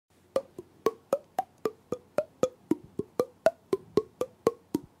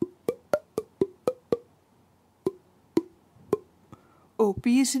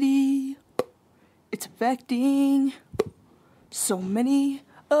Obesity, it's affecting so many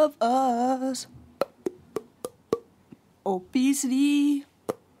of us. Obesity,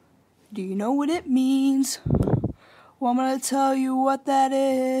 do you know what it means? Well, I'm gonna tell you what that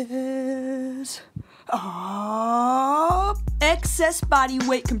is. Excess body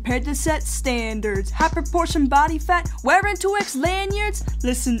weight compared to set standards. High proportion body fat, wearing 2X lanyards.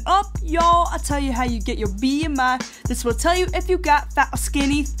 Listen up, y'all, I'll tell you how you get your BMI. This will tell you if you got fat or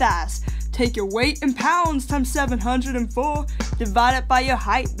skinny thighs. Take your weight in pounds times 704. Divide it by your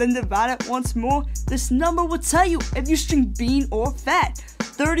height, then divide it once more. This number will tell you if you string bean or fat.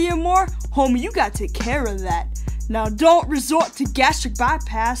 30 or more, homie, you gotta take care of that. Now don't resort to gastric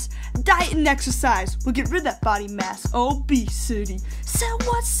bypass. Diet and exercise will get rid of that body mass. Obesity. Say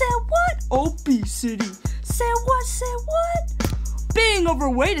what? Say what? Obesity. Say what? Say what? Being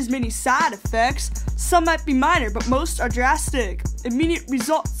overweight has many side effects. Some might be minor, but most are drastic. Immediate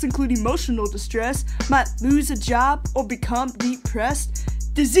results include emotional distress, might lose a job or become depressed.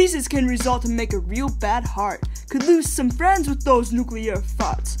 Diseases can result in make a real bad heart. Could lose some friends with those nuclear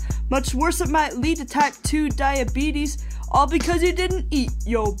thoughts. Much worse, it might lead to type 2 diabetes, all because you didn't eat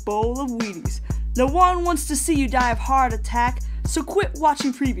your bowl of Wheaties. No one wants to see you die of heart attack, so quit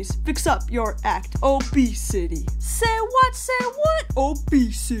watching previews. Fix up your act. Obesity. Say what? Say what?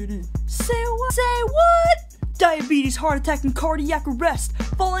 Obesity. Say what? Say what? Diabetes, heart attack, and cardiac arrest.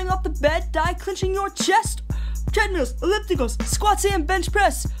 Falling off the bed, die clenching your chest. Treadmills, ellipticals, squats, and bench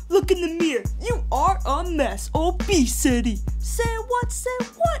press. Look in the mirror, you are a mess. Obesity. Say what? Say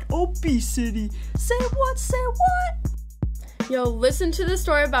what? Obesity. Say what? Say what? Yo, listen to the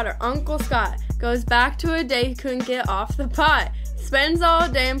story about our Uncle Scott. Goes back to a day he couldn't get off the pot. Spends all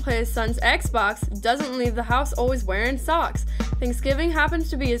day and plays his son's Xbox. Doesn't leave the house, always wearing socks. Thanksgiving happens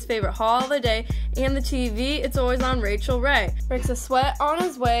to be his favorite holiday, and the TV, it's always on Rachel Ray. Breaks a sweat on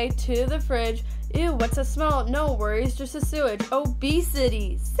his way to the fridge. Ew, what's the smell? No worries, just a sewage.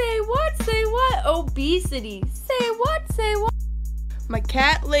 Obesity. Say what? Say what? Obesity. Say what? Say what? My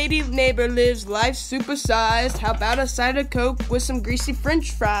cat lady neighbor lives life supersized. How about a side of Coke with some greasy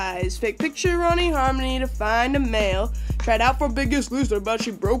french fries? Fake picture on eHarmony to find a male. Tried out for Biggest Loser, but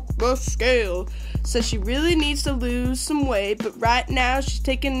she broke the scale. Says she really needs to lose some weight, but right now she's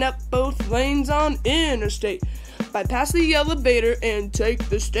taking up both lanes on interstate. Bypass the elevator and take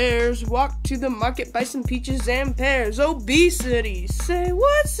the stairs. Walk to the market, buy some peaches and pears. Obesity. Say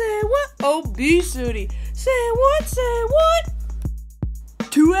what? Say what? Obesity. Say what? Say what?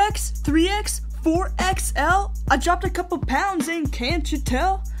 2X, 3X, 4XL. I dropped a couple pounds and can't you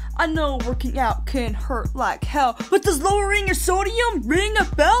tell? I know working out can hurt like hell, but does lowering your sodium ring a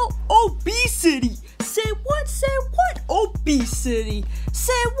bell? Obesity. Say what? Say what? Obesity.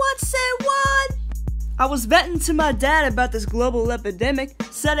 Say what? Say what? I was venting to my dad about this global epidemic.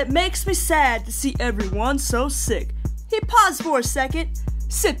 Said it makes me sad to see everyone so sick. He paused for a second,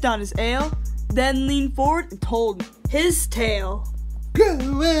 sipped on his ale, then leaned forward and told his tale.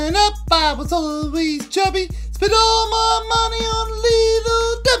 Growing up, I was always chubby. Spent all my money on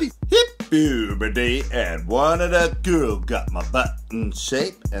little dubbies. Hip puberty, and one of the girls got my butt in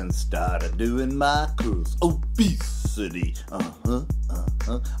shape and started doing my curls. Obesity,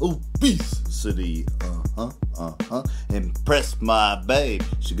 obesity, Impressed my babe,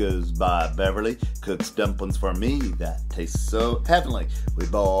 she goes by Beverly. Cooks dumplings for me, that tastes so heavenly. We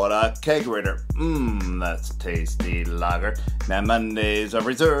bought a kegerator, that's tasty lager. Now Mondays are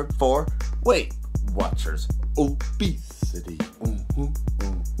reserved for Weight Watchers. Obesity,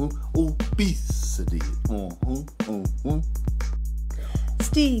 obesity,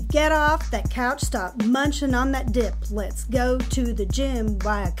 Steve, get off that couch, stop munching on that dip. Let's go to the gym,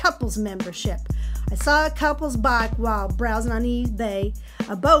 buy a couples membership. I saw a couple's bike while browsing on eBay.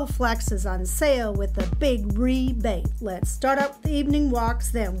 A Bowflex is on sale with a big rebate. Let's start up the evening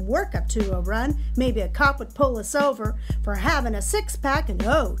walks, then work up to a run. Maybe a cop would pull us over for having a six-pack and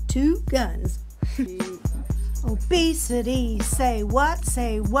 2 guns. Obesity, say what?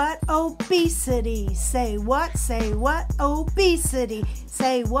 Say what? Obesity, say what? Say what? Obesity,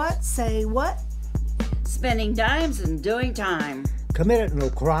 say what? Say what? Spending dimes and doing time. Committed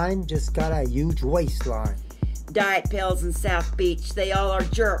no crime, just got a huge waistline. Diet pills in South Beach, they all are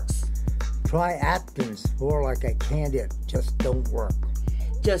jerks. Try Atkins, more like a candy, it just don't work.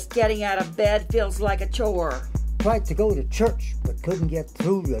 Just getting out of bed feels like a chore. Tried to go to church, but couldn't get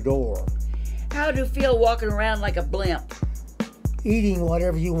through the door. How do you feel walking around like a blimp? Eating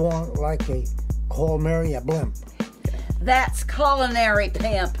whatever you want like a call Mary a blimp. That's culinary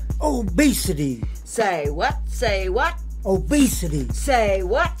pimp. Obesity. Say what? Say what? Obesity. Say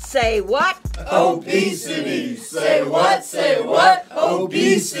what? Say what? Obesity. Say what? Say what?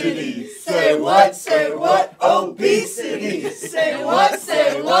 Obesity. Say what? Say what? Obesity. Say what?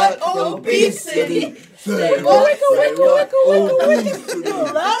 Say what? Obesity. Say what? Say what? Obesity.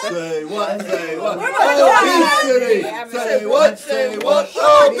 Say what? Say what? Obesity. Say what? Say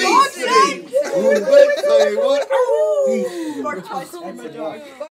what? Obesity. Say what?